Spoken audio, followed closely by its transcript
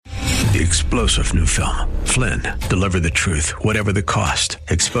the explosive new film, Flynn, Deliver the Truth, Whatever the Cost,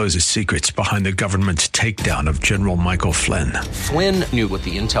 exposes secrets behind the government's takedown of General Michael Flynn. Flynn knew what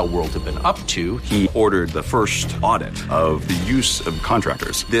the intel world had been up to. He ordered the first audit of the use of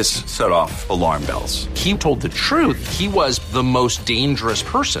contractors. This set off alarm bells. He told the truth. He was the most dangerous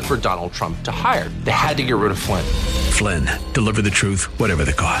person for Donald Trump to hire. They had to get rid of Flynn. Flynn, Deliver the Truth, Whatever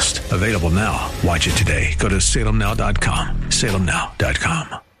the Cost. Available now. Watch it today. Go to salemnow.com.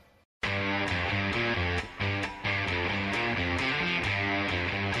 salemnow.com.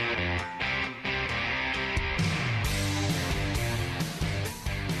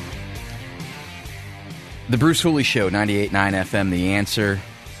 The Bruce Hooley Show, 98.9 FM, The Answer.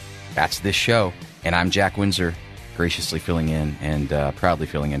 That's this show. And I'm Jack Windsor, graciously filling in and proudly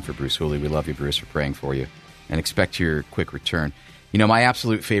filling in for Bruce Hooley. We love you, Bruce. We're praying for you and expect your quick return. You know, my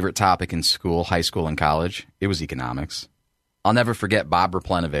absolute favorite topic in school, high school and college, it was economics. I'll never forget Bob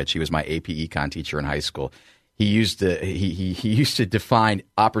Raplanovich. He was my AP Econ teacher in high school. He used to define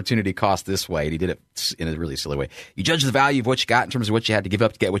opportunity cost this way, and he did it in a really silly way. You judge the value of what you got in terms of what you had to give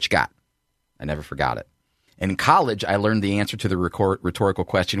up to get what you got. I never forgot it. And in college, I learned the answer to the rhetorical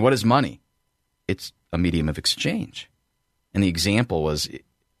question, what is money? It's a medium of exchange. And the example was,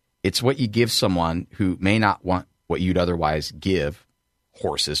 it's what you give someone who may not want what you'd otherwise give,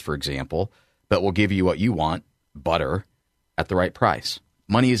 horses, for example, but will give you what you want, butter, at the right price.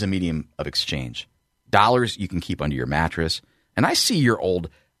 Money is a medium of exchange. Dollars you can keep under your mattress. And I see your old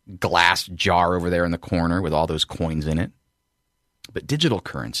glass jar over there in the corner with all those coins in it. But digital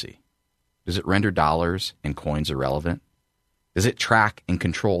currency, does it render dollars and coins irrelevant? Does it track and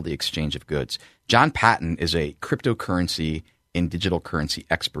control the exchange of goods? John Patton is a cryptocurrency and digital currency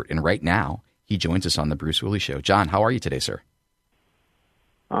expert, and right now he joins us on the Bruce Hooley Show. John, how are you today, sir?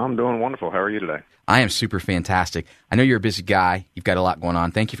 I'm doing wonderful. How are you today? I am super fantastic. I know you're a busy guy. You've got a lot going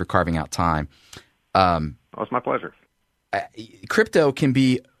on. Thank you for carving out time. It's my pleasure. Crypto can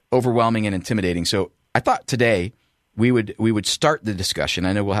be overwhelming and intimidating, so I thought today we would start the discussion.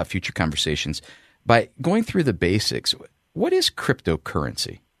 I know we'll have future conversations by going through the basics. What is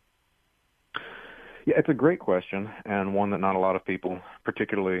cryptocurrency? Yeah, it's a great question, and one that not a lot of people,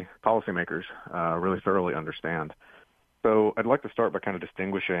 particularly policymakers, really thoroughly understand. So I'd like to start by kind of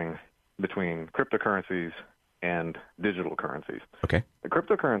distinguishing between cryptocurrencies and digital currencies. Okay. The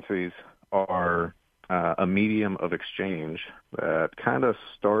cryptocurrencies are a medium of exchange that kind of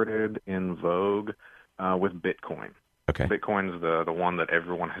started in vogue with Bitcoin. Okay. Bitcoin's the one that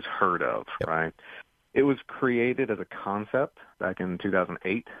everyone has heard of, yep. Right? It was created as a concept back in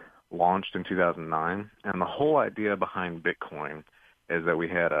 2008, launched in 2009, and the whole idea behind Bitcoin is that we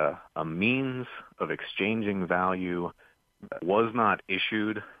had a means of exchanging value that was not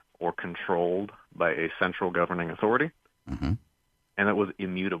issued or controlled by a central governing authority, mm-hmm. and it was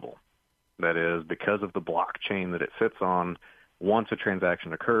immutable. That is, because of the blockchain that it sits on, once a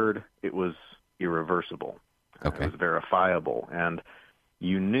transaction occurred, it was irreversible. Okay. It was verifiable, and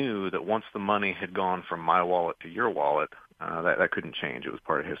you knew that once the money had gone from my wallet to your wallet, that couldn't change. It was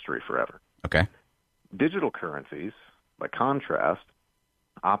part of history forever. Okay. Digital currencies, by contrast,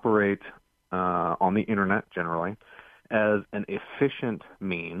 operate on the internet generally as an efficient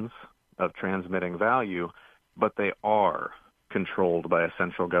means of transmitting value, but they are controlled by a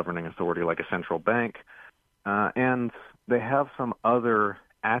central governing authority like a central bank, and they have some other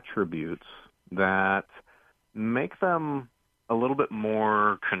attributes that make them a little bit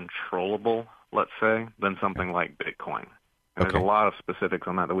more controllable, let's say, than something like Bitcoin. And Okay. There's a lot of specifics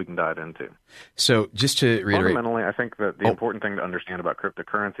on that we can dive into. So just to reiterate, Fundamentally, I think that the important thing to understand about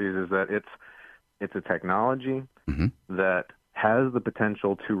cryptocurrencies is that it's a technology mm-hmm. that has the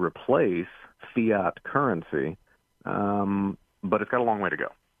potential to replace fiat currency, but it's got a long way to go.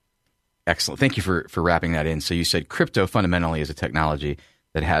 Excellent. Thank you for wrapping that in. So you said crypto fundamentally is a technology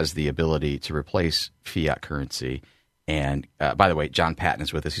that has the ability to replace fiat currency. And by the way, John Patton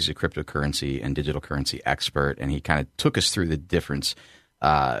is with us. He's a cryptocurrency and digital currency expert, and he kind of took us through the difference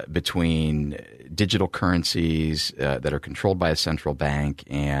between digital currencies that are controlled by a central bank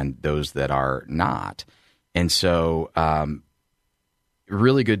and those that are not. And so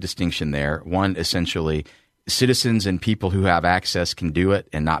really good distinction there. One, essentially, citizens and people who have access can do it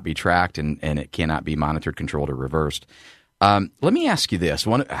and not be tracked, and it cannot be monitored, controlled, or reversed. Let me ask you this.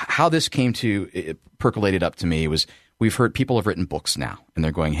 How this came to, it percolated up to me was we've heard people have written books now, and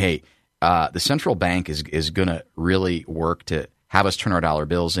they're going, hey, the central bank is going to really work to have us turn our dollar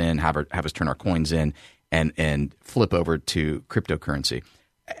bills in, have us turn our coins in, and flip over to cryptocurrency.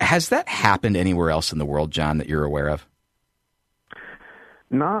 Has that happened anywhere else in the world, John, that you're aware of?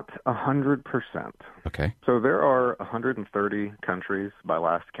 Not 100%. Okay. So there are 130 countries by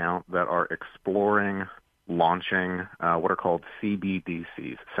last count that are exploring launching what are called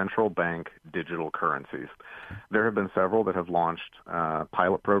CBDCs, central bank digital currencies. There have been several that have launched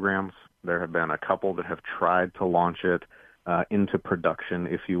pilot programs. There have been a couple that have tried to launch it into production,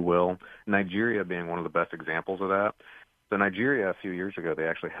 if you will. Nigeria being one of the best examples of that. So Nigeria, a few years ago, they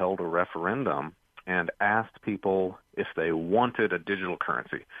actually held a referendum and asked people if they wanted a digital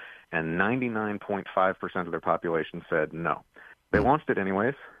currency. And 99.5% of their population said no. They launched it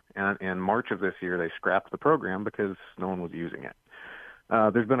anyways, and in March of this year, they scrapped the program because no one was using it.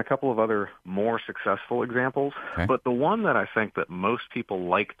 There's been a couple of other more successful examples, but the one that I think that most people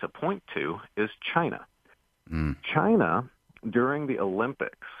like to point to is China. China, during the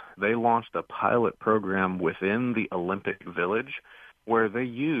Olympics, they launched a pilot program within the Olympic Village where they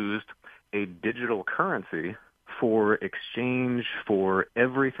used a digital currency for exchange for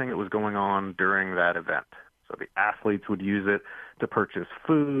everything that was going on during that event. So the athletes would use it to purchase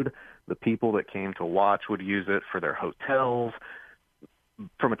food. The people that came to watch would use it for their hotels.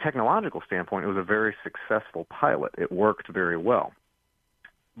 From a technological standpoint, it was a very successful pilot. It worked very well.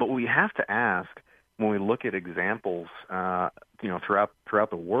 But what we have to ask when we look at examples, throughout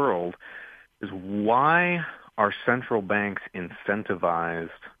the world, is why are central banks incentivized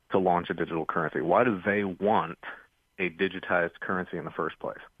to launch a digital currency? Why do they want a digitized currency in the first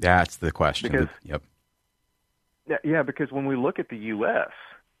place? That's the question. Because when we look at the U.S.,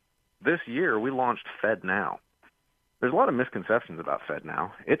 this year we launched FedNow. There's a lot of misconceptions about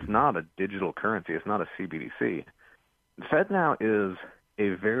FedNow. It's not a digital currency. It's not a CBDC. FedNow is a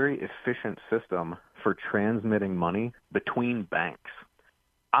very efficient system for transmitting money between banks.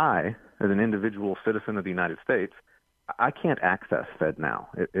 I, as an individual citizen of the United States, I can't access FedNow.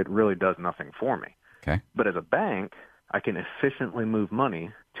 It really does nothing for me. Okay. But as a bank, I can efficiently move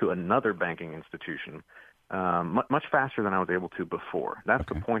money to another banking institution much faster than I was able to before. That's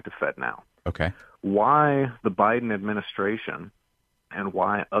the point of FedNow. Okay. Why the Biden administration and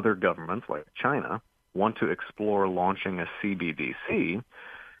why other governments like China want to explore launching a CBDC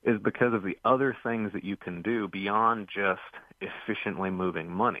is because of the other things that you can do beyond just efficiently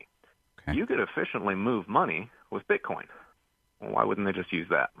moving money. Okay. You could efficiently move money with Bitcoin. Well, why wouldn't they just use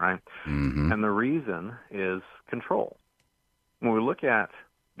that, right? Mm-hmm. And the reason is control. When we look at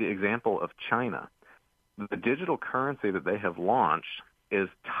the example of China, the digital currency that they have launched is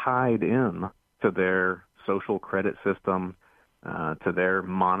tied in to their social credit system, to their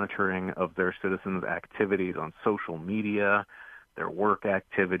monitoring of their citizens' activities on social media, their work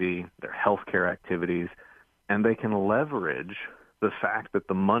activity, their healthcare activities, and they can leverage the fact that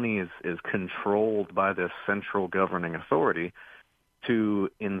the money is controlled by this central governing authority to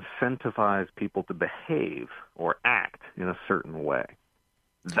incentivize people to behave or act in a certain way.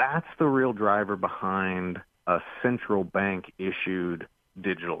 That's the real driver behind a central bank-issued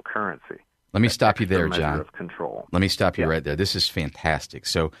digital currency. Let me stop you there, John. Of control. Let me stop you right there. This is fantastic.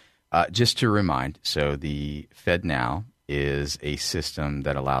 So just to remind, so the FedNow is a system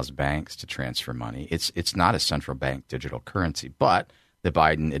that allows banks to transfer money. It's not a central bank digital currency, but the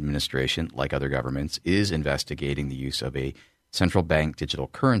Biden administration, like other governments, is investigating the use of a central bank digital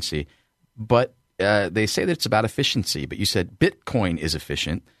currency. But they say that it's about efficiency. But you said Bitcoin is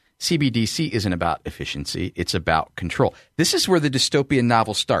efficient. CBDC isn't about efficiency. It's about control. This is where the dystopian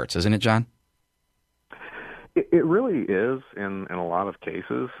novel starts, isn't it, John? It really is in a lot of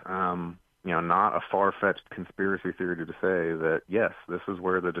cases. Not a far-fetched conspiracy theory to say that, yes, this is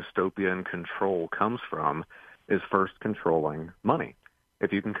where the dystopian control comes from, is first controlling money.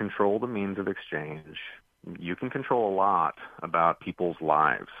 If you can control the means of exchange, you can control a lot about people's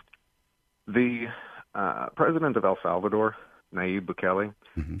lives. The president of El Salvador, Nayib Bukele,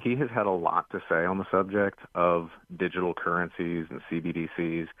 he has had a lot to say on the subject of digital currencies and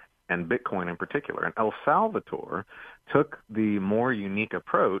CBDCs and Bitcoin in particular. And El Salvador took the more unique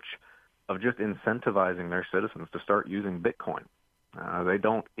approach of just incentivizing their citizens to start using Bitcoin. They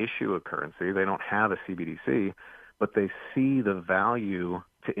don't issue a currency. They don't have a CBDC, but they see the value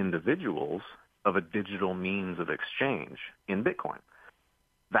to individuals of a digital means of exchange in Bitcoin.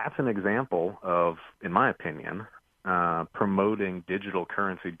 That's an example of, in my opinion, promoting digital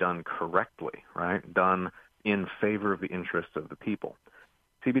currency done correctly, right? Done in favor of the interests of the people.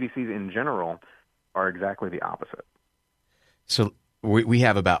 CBDCs in general are exactly the opposite. So we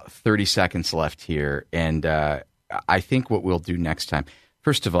have about 30 seconds left here, and I think what we'll do next time,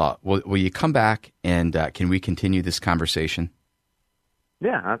 first of all, will you come back and can we continue this conversation?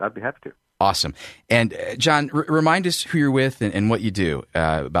 Yeah, I'd be happy to. Awesome. And John, remind us who you're with and what you do.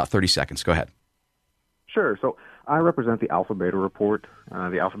 About 30 seconds. Go ahead. Sure. So I represent the Alpha Beta Report.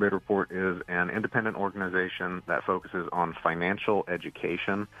 The Alpha Beta Report is an independent organization that focuses on financial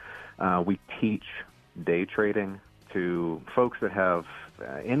education. We teach day trading to folks that have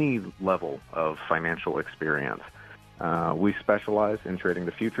any level of financial experience. We specialize in trading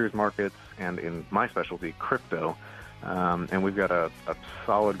the futures markets and in my specialty, crypto. And we've got a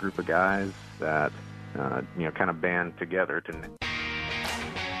solid group of guys that, kind of band together to...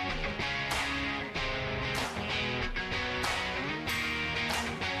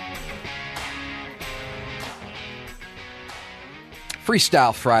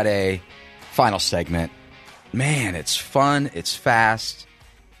 Freestyle Friday, final segment. Man, it's fun, it's fast,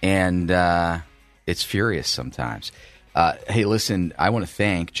 and it's furious sometimes. Hey, listen, I want to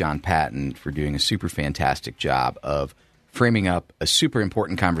thank John Patton for doing a super fantastic job of framing up a super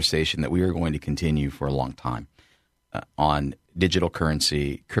important conversation that we are going to continue for a long time on digital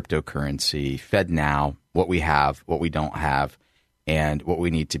currency, cryptocurrency, FedNow, what we have, what we don't have, and what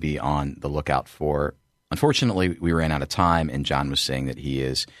we need to be on the lookout for. Unfortunately, we ran out of time, and John was saying that he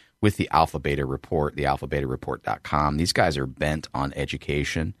is with the Alpha Beta Report, the alphabetareport.com. These guys are bent on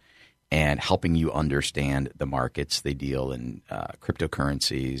education and helping you understand the markets. They deal in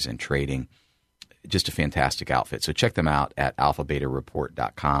cryptocurrencies and trading. Just a fantastic outfit. So check them out at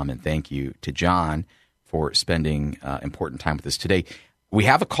alphabetareport.com. And thank you to John for spending important time with us today. We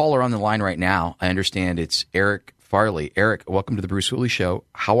have a caller on the line right now. I understand it's Eric Farley. Eric, welcome to the Bruce Hooley Show.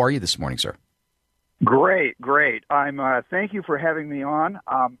 How are you this morning, sir? Great. I'm. Thank you for having me on.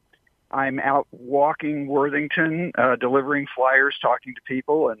 I'm out walking Worthington, delivering flyers, talking to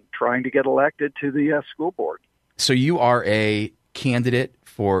people, and trying to get elected to the school board. So you are a candidate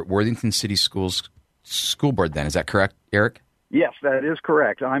for Worthington City Schools school board, then? Is that correct, Eric? Yes, that is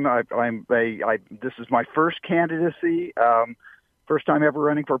correct. This is my first candidacy, first time ever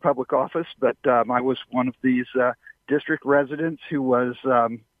running for public office. But I was one of these district residents who was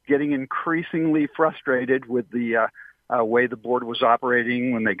getting increasingly frustrated with the way the board was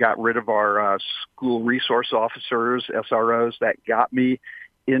operating when they got rid of our school resource officers, SROs. That got me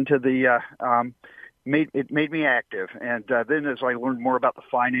into the made me active. And then as I learned more about the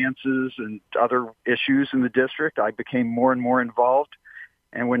finances and other issues in the district, I became more and more involved.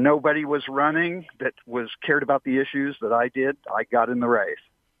 And when nobody was running that was cared about the issues that I did, I got in the race.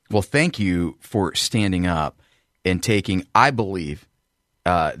 Well, thank you for standing up and taking, I believe,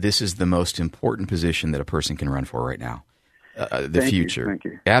 this is the most important position that a person can run for right now, the future. Thank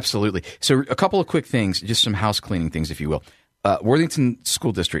you. Absolutely. So a couple of quick things, just some house cleaning things, if you will. Worthington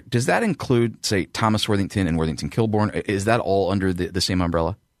School District, does that include, say, Thomas Worthington and Worthington Kilbourne? Is that all under the same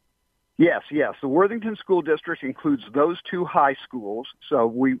umbrella? Yes. The Worthington School District includes those two high schools, so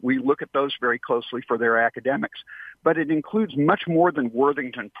we look at those very closely for their academics. But it includes much more than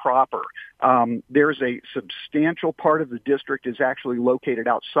Worthington proper. There's a substantial part of the district is actually located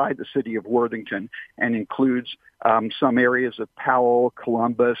outside the city of Worthington and includes some areas of Powell,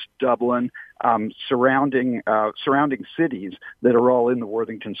 Columbus, Dublin, surrounding cities that are all in the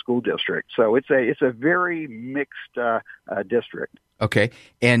Worthington School District. So it's a very mixed district. Okay.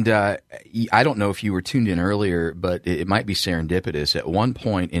 And I don't know if you were tuned in earlier, but it might be serendipitous. At one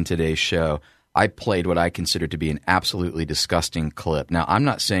point in today's show, I played what I consider to be an absolutely disgusting clip. Now, I'm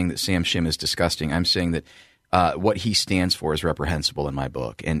not saying that Sam Shim is disgusting. I'm saying that what he stands for is reprehensible in my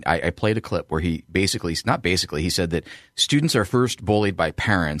book. And I played a clip where he he said that students are first bullied by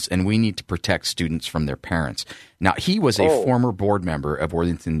parents, and we need to protect students from their parents. Now, he was a former board member of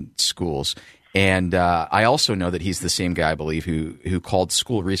Worthington Schools. And I also know that he's the same guy, I believe, who called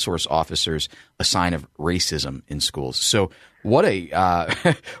school resource officers a sign of racism in schools. So what a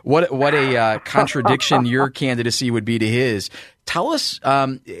contradiction your candidacy would be to his. Tell us,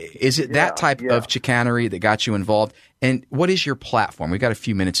 is it that type of chicanery that got you involved? And what is your platform? We've got a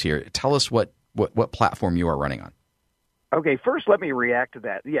few minutes here. Tell us what platform you are running on. Okay, first let me react to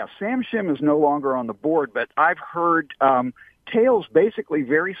that. Yeah, Sam Shim is no longer on the board, but I've heard tales, basically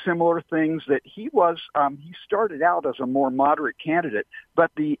very similar things, that he started out as a more moderate candidate, but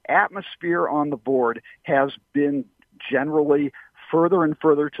the atmosphere on the board has been generally further and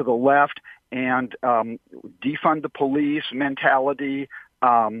further to the left, and defund the police mentality,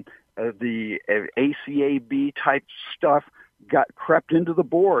 the ACAB type stuff crept into the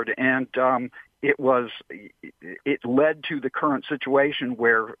board, and it led to the current situation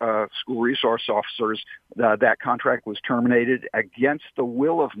where school resource officers, that contract was terminated against the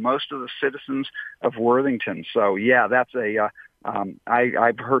will of most of the citizens of Worthington. So yeah, that's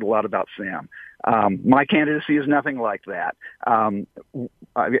I've heard a lot about Sam. My candidacy is nothing like that.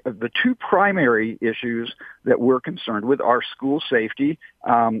 The two primary issues that we're concerned with are school safety.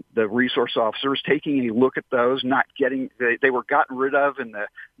 The resource officers taking a look at those, not getting, they were gotten rid of in the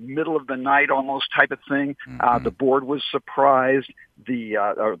middle of the night almost type of thing. The board was surprised.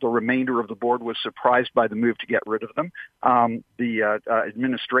 The remainder of the board was surprised by the move to get rid of them. The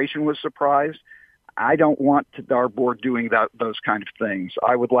administration was surprised. I don't want our board doing those kind of things.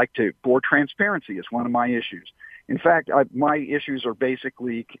 I would like to, board transparency is one of my issues. In fact, my issues are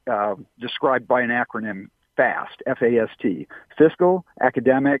basically described by an acronym, FAST, F-A-S-T, fiscal,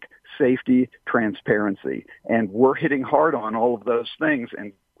 academic, safety, transparency. And we're hitting hard on all of those things,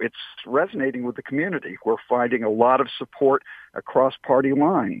 and it's resonating with the community. We're finding a lot of support across party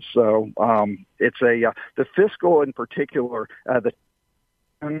lines. So it's the fiscal in particular, the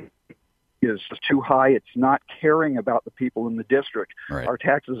is too high. It's not caring about the people in the district. Right. Our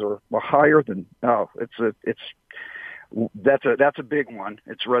taxes are higher than that's a big one.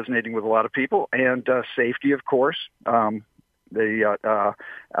 It's resonating with a lot of people. And safety, of course. The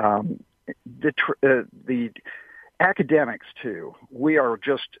academics too. We are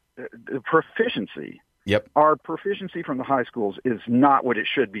just the proficiency. Yep. Our proficiency from the high schools is not what it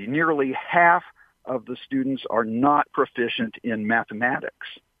should be. Nearly half of the students are not proficient in mathematics.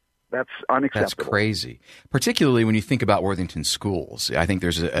 That's unacceptable. That's crazy, particularly when you think about Worthington schools. I think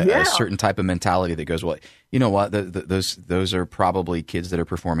there's a certain type of mentality that goes, well, you know what, those are probably kids that are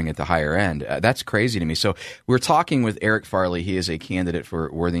performing at the higher end. That's crazy to me. So we're talking with Eric Farley. He is a candidate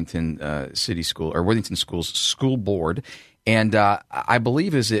for Worthington City School or Worthington Schools School Board. And I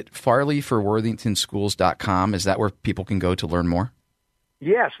believe, is it farleyforworthingtonschools.com? Is that where people can go to learn more?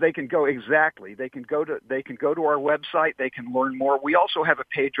 Yes, they can go, exactly. They can go to our website. They can learn more. We also have a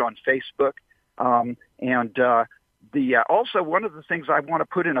page on Facebook. Also one of the things I want to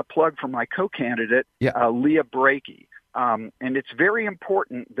put in a plug for my co-candidate, Leah Brakey. And it's very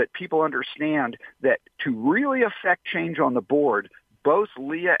important that people understand that to really affect change on the board, both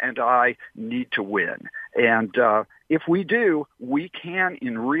Leah and I need to win. And if we do, we can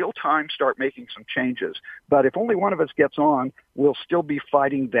in real time start making some changes. But if only one of us gets on, we'll still be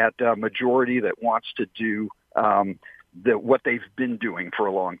fighting that majority that wants to do what they've been doing for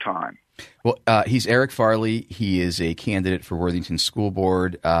a long time. Well, he's Eric Farley. He is a candidate for Worthington School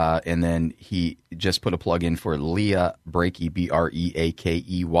Board, and then he just put a plug in for Leah Brakey,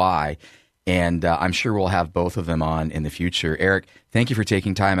 Brakey. And I'm sure we'll have both of them on in the future. Eric, thank you for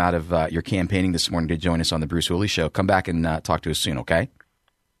taking time out of your campaigning this morning to join us on the Bruce Hooley Show. Come back and talk to us soon, okay?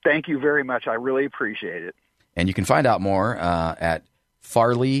 Thank you very much. I really appreciate it. And you can find out more at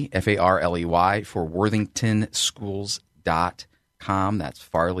Farley, F-A-R-L-E-Y, for worthingtonschools.com. That's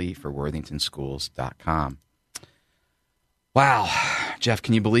Farley for worthingtonschools.com. Wow. Jeff,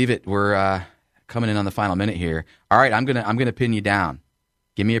 can you believe it? We're coming in on the final minute here. All right, I'm gonna pin you down.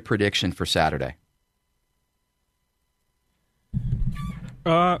 Give me a prediction for Saturday.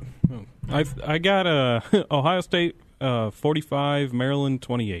 I got Ohio State 45, Maryland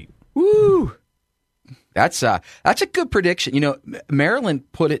 28. Woo! That's a good prediction. You know, Maryland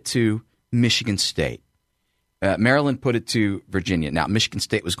put it to Michigan State. Maryland put it to Virginia. Now, Michigan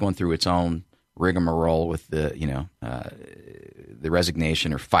State was going through its own rigmarole with the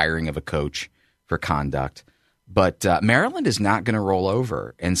resignation or firing of a coach for conduct. But Maryland is not going to roll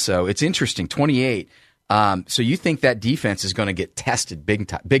over. And so it's interesting, 28. So you think that defense is going to get tested big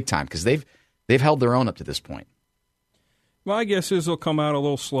time because they've held their own up to this point. My guess is they'll come out a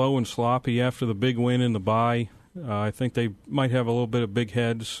little slow and sloppy after the big win in the bye. I think they might have a little bit of big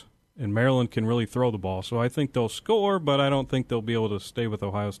heads, and Maryland can really throw the ball. So I think they'll score, but I don't think they'll be able to stay with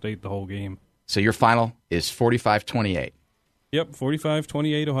Ohio State the whole game. So your final is 45-28. Yep,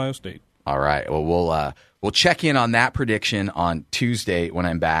 45-28 Ohio State. All right. Well, we'll check in on that prediction on Tuesday when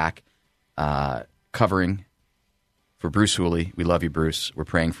I'm back covering for Bruce Hooley. We love you, Bruce. We're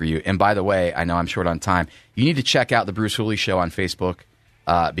praying for you. And by the way, I know I'm short on time. You need to check out the Bruce Hooley Show on Facebook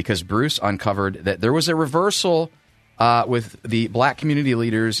because Bruce uncovered that there was a reversal with the black community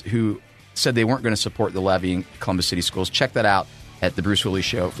leaders who said they weren't going to support the levy in Columbus City Schools. Check that out at the Bruce Hooley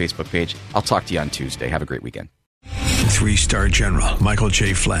Show Facebook page. I'll talk to you on Tuesday. Have a great weekend. 3-star General Michael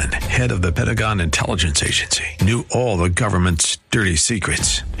J. Flynn, head of the Pentagon Intelligence Agency, knew all the government's dirty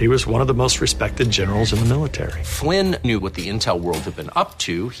secrets. He was one of the most respected generals in the military. Flynn knew what the intel world had been up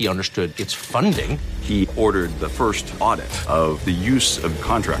to. He understood its funding. He ordered the first audit of the use of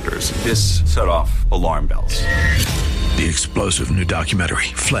contractors. This set off alarm bells. The explosive new documentary,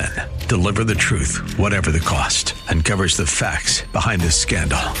 Flynn, Deliver the Truth, Whatever the Cost, uncovers the facts behind this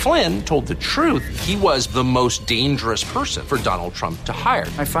scandal. Flynn told the truth. He was the most dangerous person for Donald Trump to hire.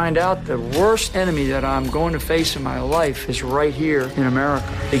 I find out the worst enemy that I'm going to face in my life is right here in America.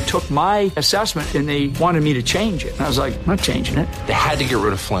 They took my assessment and they wanted me to change it. And I was like, I'm not changing it. They had to get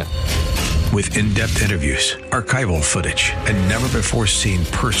rid of Flynn. With in-depth interviews, archival footage, and never-before-seen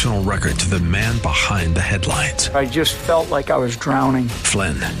personal records of the man behind the headlines. I just felt like I was drowning.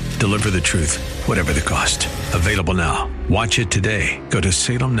 Flynn, Deliver the Truth, Whatever the Cost. Available now. Watch it today. Go to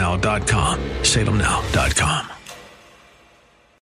salemnow.com. salemnow.com.